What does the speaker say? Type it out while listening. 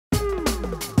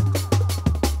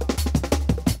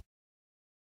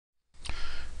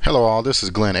Hello all, this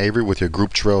is Glenn Avery with your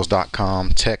GroupTrails.com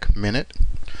Tech Minute.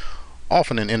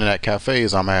 Often in internet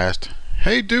cafes I'm asked,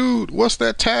 "Hey dude, what's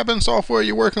that tabbing software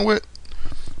you're working with?"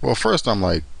 Well, first I'm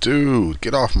like, "Dude,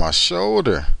 get off my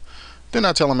shoulder." Then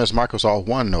I tell them it's Microsoft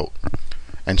OneNote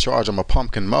and charge them a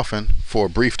pumpkin muffin for a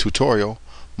brief tutorial,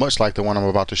 much like the one I'm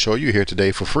about to show you here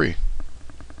today for free.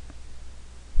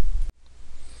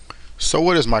 So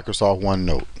what is Microsoft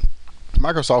OneNote?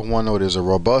 Microsoft OneNote is a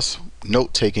robust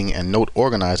note-taking and note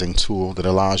organizing tool that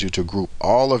allows you to group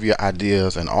all of your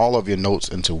ideas and all of your notes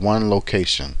into one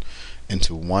location,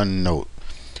 into OneNote.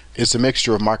 It's a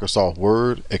mixture of Microsoft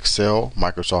Word, Excel,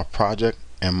 Microsoft Project,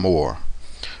 and more.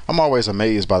 I'm always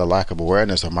amazed by the lack of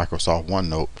awareness of Microsoft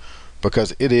OneNote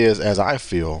because it is, as I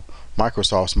feel,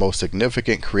 Microsoft's most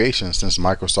significant creation since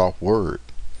Microsoft Word.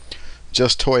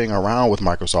 Just toying around with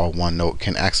Microsoft OneNote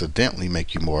can accidentally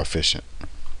make you more efficient.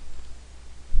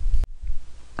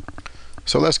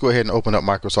 So let's go ahead and open up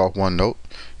Microsoft OneNote.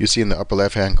 You see in the upper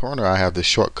left hand corner I have the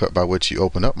shortcut by which you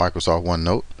open up Microsoft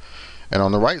OneNote, and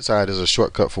on the right side is a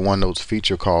shortcut for OneNote's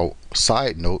feature called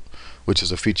Side Note, which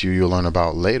is a feature you'll learn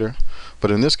about later.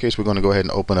 But in this case we're going to go ahead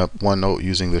and open up OneNote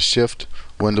using the Shift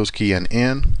Windows key and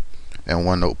N, and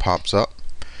OneNote pops up.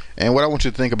 And what I want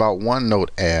you to think about OneNote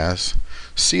as,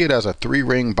 see it as a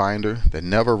 3-ring binder that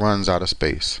never runs out of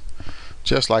space.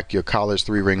 Just like your college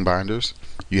 3-ring binders,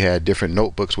 you had different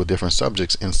notebooks with different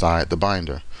subjects inside the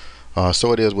binder.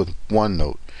 So it is with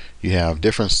OneNote. You have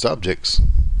different subjects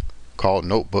called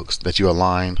notebooks that you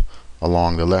align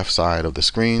along the left side of the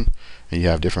screen, and you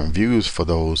have different views for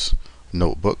those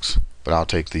notebooks, but I'll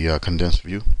take the condensed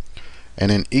view.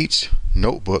 And in each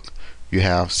notebook you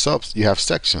have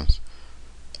sections,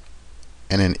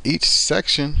 and in each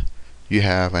section you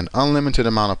have an unlimited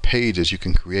amount of pages you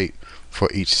can create for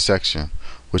each section,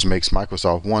 which makes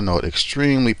Microsoft OneNote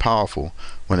extremely powerful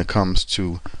when it comes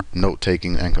to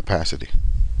note-taking and capacity.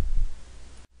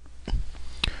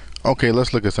 Okay,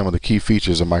 let's look at some of the key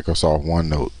features of Microsoft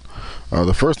OneNote.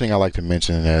 The first thing I like to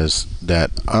mention is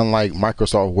that unlike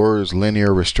Microsoft Word's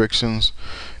linear restrictions,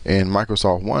 in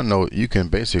Microsoft OneNote you can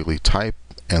basically type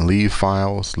and leave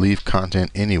files, leave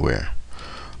content anywhere.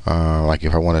 Like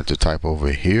if I wanted to type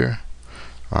over here,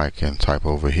 I can type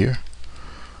over here.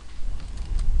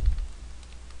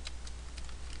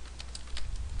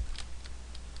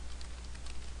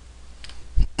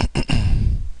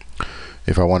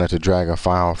 If I wanted to drag a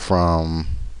file from,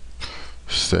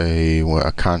 say,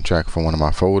 a contract from one of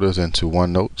my folders into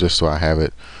OneNote just so I have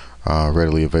it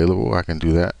readily available, I can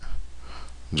do that.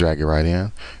 Drag it right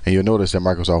in. And you'll notice that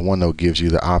Microsoft OneNote gives you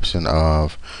the option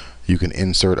of, you can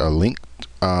insert a link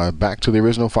back to the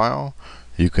original file.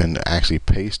 You can actually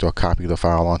paste or copy the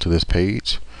file onto this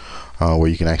page, where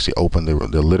you can actually open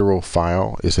the literal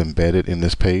file is embedded in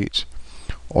this page,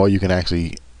 or you can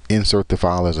actually insert the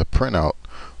file as a printout.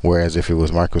 Whereas if it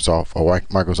was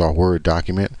Microsoft Word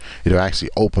document, it'll actually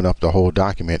open up the whole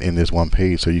document in this one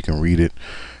page so you can read it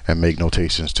and make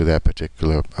notations to that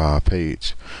particular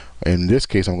page. In this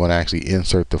case I'm going to actually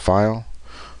insert the file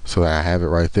so that I have it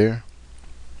right there,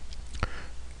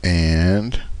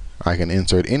 and I can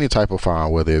insert any type of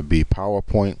file, whether it be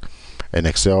PowerPoint, an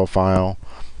Excel file,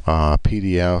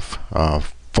 PDF,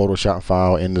 Photoshop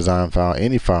file, InDesign file,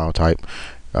 any file type.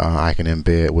 I can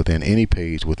embed within any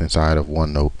page inside of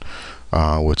OneNote,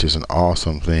 which is an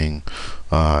awesome thing.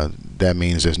 That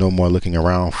means there's no more looking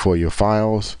around for your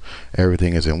files.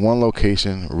 Everything is in one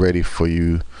location, ready for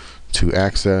you to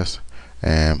access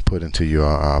and put into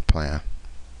your plan.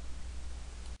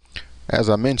 As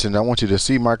I mentioned, I want you to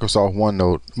see Microsoft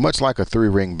OneNote much like a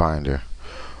 3-ring binder.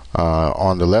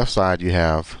 On the left side you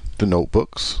have the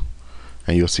notebooks,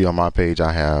 and you'll see on my page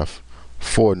I have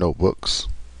 4 notebooks.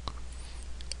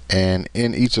 And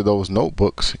in each of those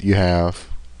notebooks you have,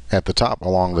 at the top,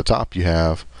 along the top, you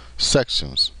have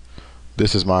sections.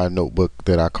 This is my notebook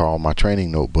that I call my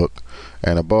training notebook,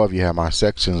 and above you have my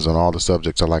sections on all the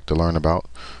subjects I like to learn about,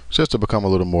 just to become a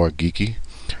little more geeky.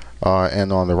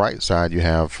 And on the right side you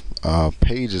have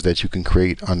pages that you can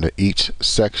create under each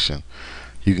section.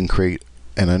 You can create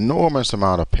an enormous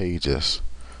amount of pages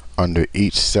under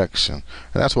each section,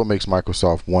 and that's what makes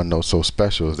Microsoft OneNote so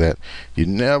special, is that you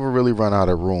never really run out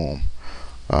of room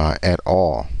at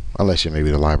all, unless you're maybe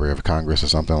the Library of Congress or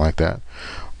something like that.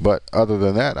 But other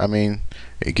than that, I mean,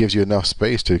 it gives you enough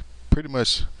space to pretty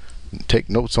much take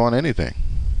notes on anything.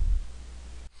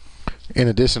 In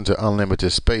addition to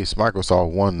unlimited space,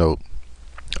 Microsoft OneNote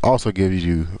also gives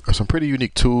you some pretty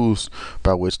unique tools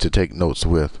by which to take notes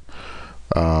with.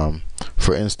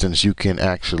 For instance, you can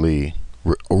actually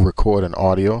record an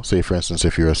audio. Say for instance,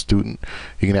 if you're a student,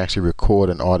 you can actually record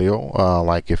an audio,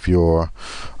 like if you were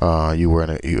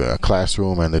in a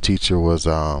classroom and the teacher was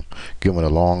giving a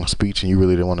long speech and you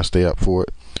really didn't want to stay up for it.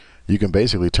 You can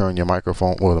basically turn your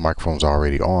microphone, well, the microphone's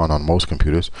already on most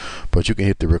computers, but you can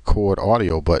hit the record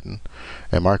audio button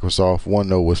and Microsoft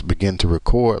OneNote will begin to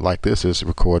record like this is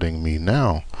recording me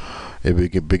now. It will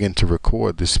begin to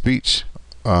record the speech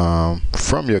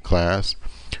from your class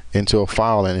into a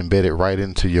file and embed it right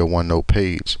into your OneNote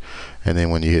page. And then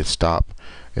when you hit stop,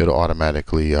 it'll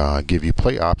automatically give you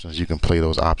play options. You can play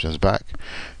those options back.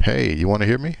 Hey, you want to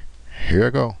hear me? Here I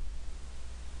go.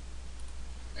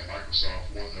 And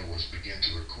Microsoft OneNote will begin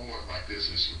to record like this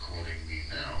is recording me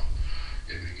now.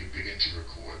 It will begin to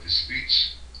record the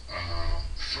speech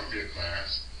from your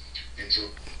class into...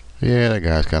 Yeah, that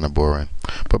guy's kind of boring.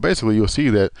 But basically, you'll see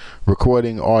that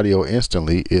recording audio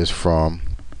instantly is one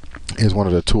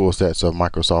of the tool sets of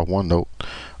Microsoft OneNote.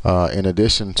 In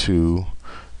addition to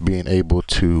being able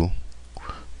to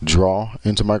draw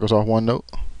into Microsoft OneNote.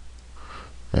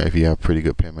 If you have pretty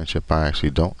good penmanship, I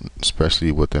actually don't,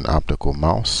 especially with an optical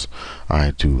mouse.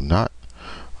 I do not.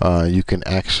 You can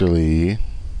actually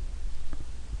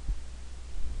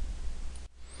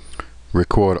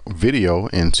record video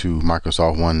into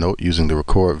Microsoft OneNote using the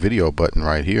record video button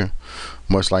right here.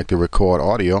 Much like the record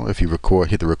audio, if you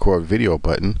hit the record video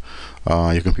button,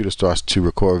 your computer starts to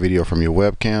record video from your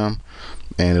webcam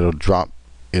and it'll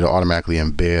automatically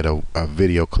embed a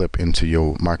video clip into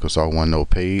your Microsoft OneNote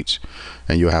page,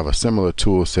 and you'll have a similar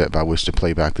tool set by which to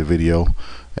play back the video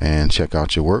and check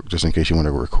out your work, just in case you want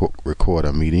to record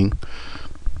a meeting.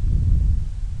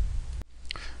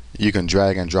 You can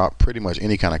drag and drop pretty much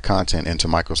any kind of content into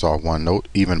Microsoft OneNote,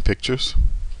 even pictures.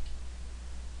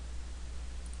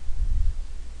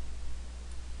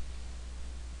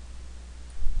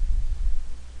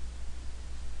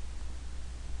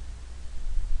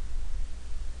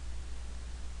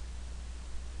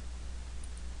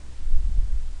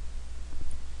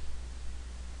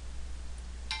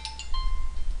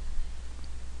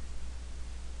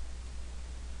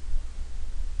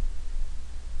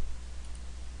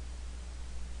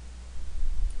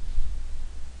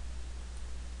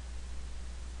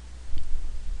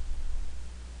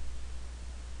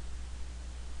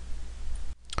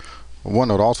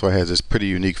 OneNote also has this pretty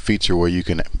unique feature where you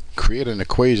can create an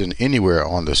equation anywhere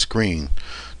on the screen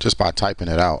just by typing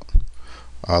it out.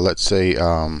 Let's say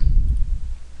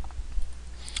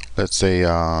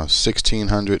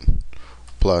 1600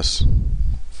 plus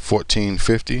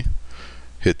 1450.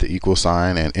 Hit the equal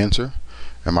sign and enter,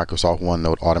 and Microsoft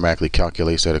OneNote automatically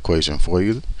calculates that equation for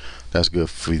you. That's good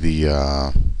for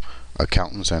the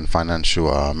accountants and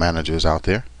financial managers out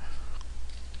there.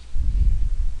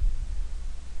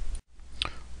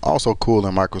 Also cool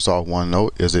in Microsoft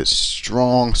OneNote is its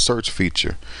strong search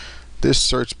feature. This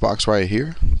search box right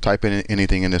here, type in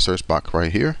anything in this search box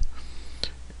right here,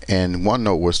 and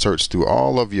OneNote will search through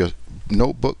all of your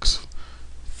notebooks,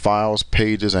 files,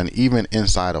 pages, and even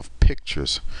inside of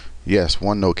pictures. Yes,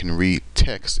 OneNote can read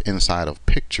text inside of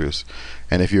pictures,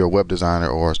 and if you're a web designer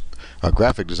or a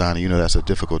graphic designer, you know that's a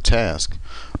difficult task.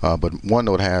 But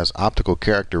OneNote has optical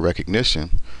character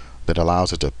recognition that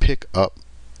allows it to pick up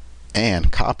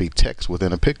and copy text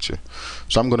within a picture.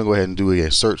 So I'm going to go ahead and do a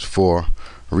search for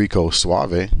Rico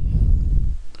Suave,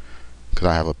 because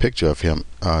I have a picture of him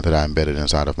that I embedded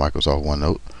inside of Microsoft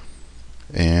OneNote,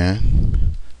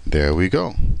 and there we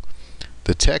go.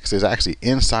 The text is actually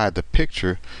inside the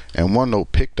picture, and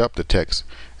OneNote picked up the text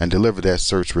and delivered that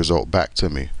search result back to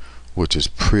me, which is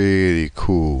pretty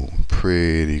cool.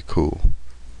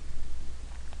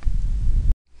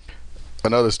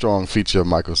 Another strong feature of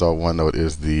Microsoft OneNote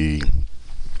is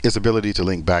its ability to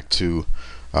link back to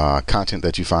content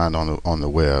that you find on the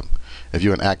web. If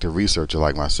you're an active researcher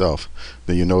like myself,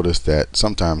 then you notice that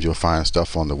sometimes you'll find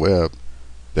stuff on the web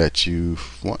that you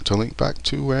want to link back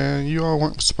to, and you all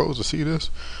weren't supposed to see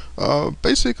this.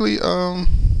 Basically, I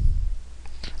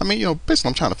mean, you know, basically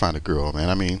I'm trying to find a girl, man.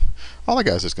 I mean, all I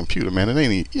got is this computer, man. It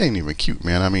ain't even cute,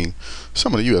 man. I mean,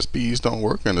 some of the USBs don't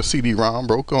work, and the CD-ROM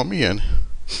broke on me, and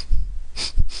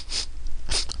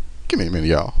give me a minute,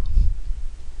 y'all.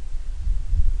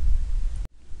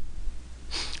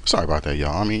 Sorry about that,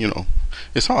 y'all. I mean, you know,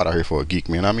 it's hard out here for a geek,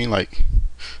 man. I mean, like,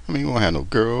 we don't have no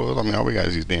girls. I mean, all we got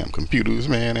is these damn computers,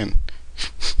 man. And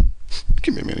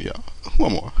give me a minute, y'all.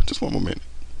 Just one more minute.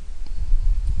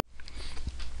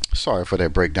 Sorry for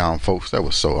that breakdown, folks. That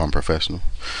was so unprofessional.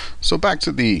 So back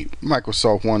to the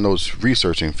Microsoft OneNote's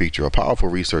researching feature, a powerful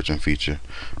researching feature.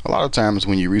 A lot of times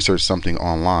when you research something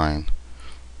online,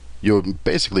 you'll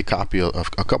basically copy a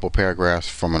couple paragraphs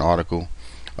from an article,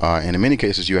 And in many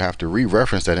cases you have to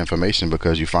re-reference that information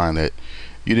because you find that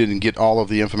you didn't get all of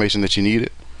the information that you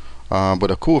needed.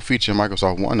 But a cool feature in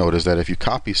Microsoft OneNote is that if you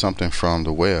copy something from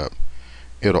the web,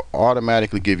 it'll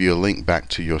automatically give you a link back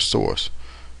to your source,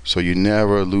 so you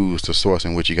never lose the source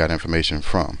in which you got information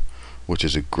from, which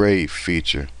is a great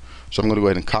feature. So I'm going to go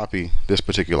ahead and copy this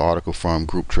particular article from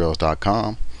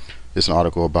grouptrails.com. It's an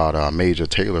article about Major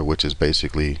Taylor, which is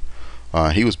basically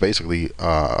he was basically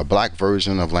a black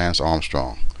version of Lance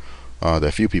Armstrong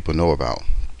that few people know about.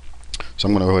 So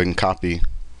I'm going to go ahead and copy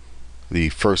the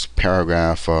first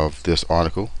paragraph of this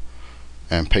article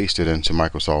and paste it into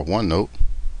Microsoft OneNote.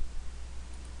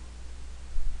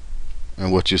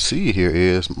 And what you see here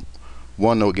is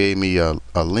OneNote gave me a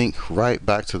link right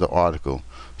back to the article.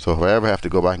 So if I ever have to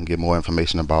go back and get more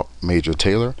information about Major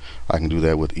Taylor, I can do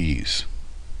that with ease.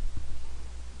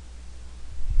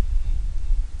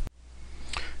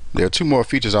 There are two more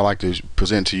features I'd like to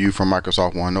present to you from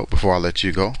Microsoft OneNote before I let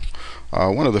you go.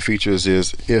 One of the features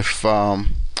is if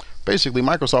basically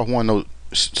Microsoft OneNote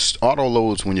auto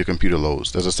loads when your computer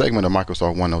loads. There's a segment of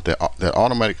Microsoft OneNote that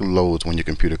automatically loads when your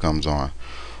computer comes on.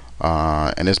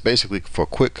 And it's basically for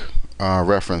quick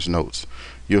reference notes.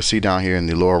 You'll see down here in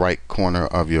the lower right corner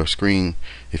of your screen,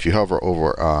 if you hover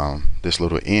over this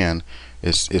little N,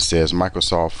 it says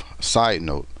Microsoft Side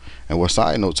Note. And what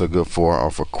side notes are good for are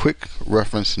for quick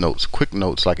reference notes, quick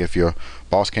notes, like if your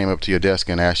boss came up to your desk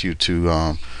and asked you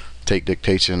to take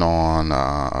dictation on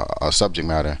a subject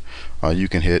matter, you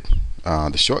can hit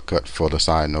the shortcut for the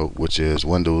side note, which is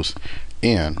Windows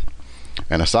N,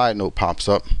 and a side note pops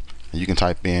up and you can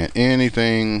type in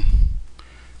anything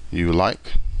you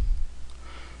like,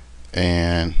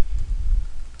 and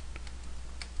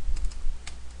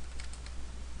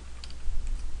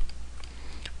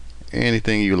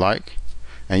anything you like,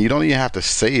 and you don't even have to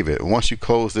save it. Once you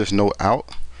close this note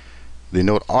out, the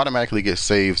note automatically gets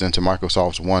saved into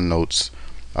Microsoft's OneNote's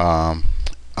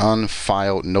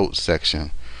unfiled notes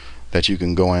section that you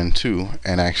can go into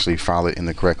and actually file it in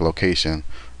the correct location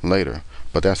later.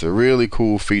 But that's a really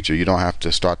cool feature. You don't have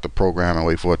to start the program and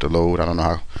wait for it to load. I don't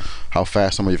know how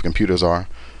fast some of your computers are,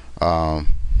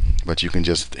 but you can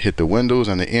just hit the Windows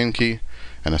and the N key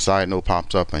and a side note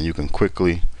pops up, and you can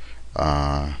quickly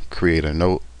create a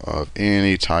note of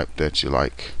any type that you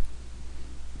like.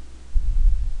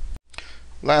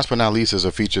 Last but not least is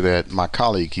a feature that my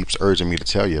colleague keeps urging me to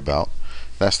tell you about.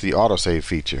 That's the autosave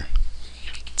feature.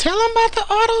 Tell him about the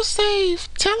autosave.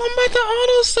 Tell him about the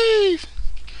autosave.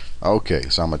 Okay,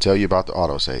 so I'm going to tell you about the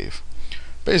autosave.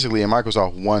 Basically, in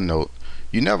Microsoft OneNote,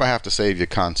 you never have to save your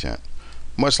content.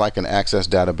 Much like an Access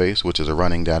database, which is a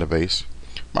running database,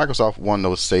 Microsoft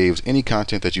OneNote saves any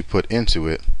content that you put into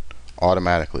it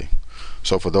automatically.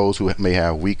 So for those who may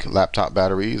have weak laptop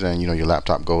batteries and your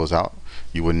laptop goes out,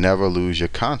 you will never lose your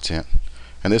content.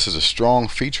 And this is a strong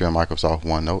feature in Microsoft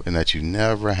OneNote in that you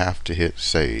never have to hit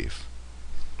save.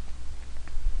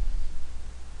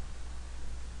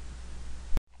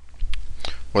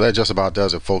 Well, that just about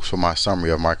does it, folks, for my summary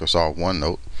of Microsoft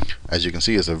OneNote. As you can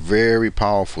see, it's a very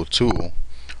powerful tool.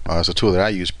 It's a tool that I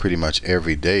use pretty much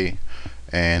every day,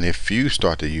 and if you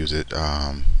start to use it,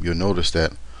 you'll notice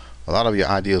that a lot of your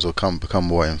ideas will become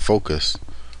more in focus,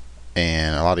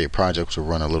 and a lot of your projects will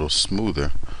run a little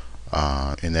smoother,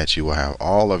 in that you will have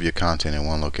all of your content in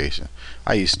one location.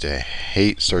 I used to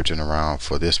hate searching around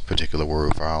for this particular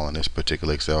Word file and this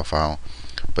particular Excel file,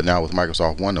 but now with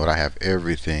Microsoft OneNote I have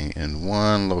everything in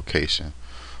one location,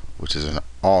 which is an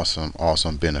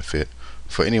awesome benefit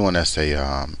for anyone that's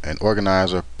an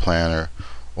organizer, planner,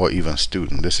 or even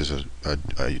student. This is a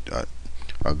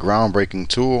groundbreaking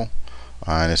tool,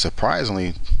 and it's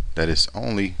surprisingly that it's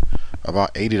only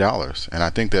about $80, and I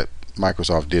think that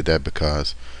Microsoft did that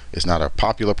because it's not a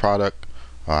popular product.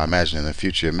 I imagine in the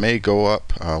future it may go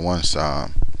up once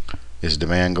its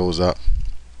demand goes up,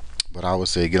 but I would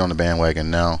say get on the bandwagon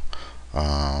now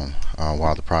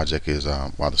while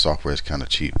the software is kind of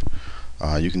cheap.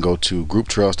 You can go to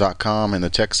grouptrails.com in the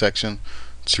tech section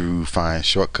to find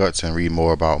shortcuts and read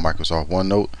more about Microsoft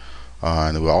OneNote,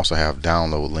 and we'll also have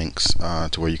download links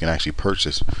to where you can actually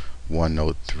purchase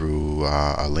OneNote through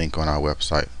a link on our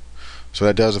website. So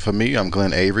that does it for me. I'm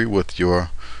Glenn Avery with your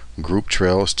Group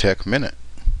Trails Tech Minute.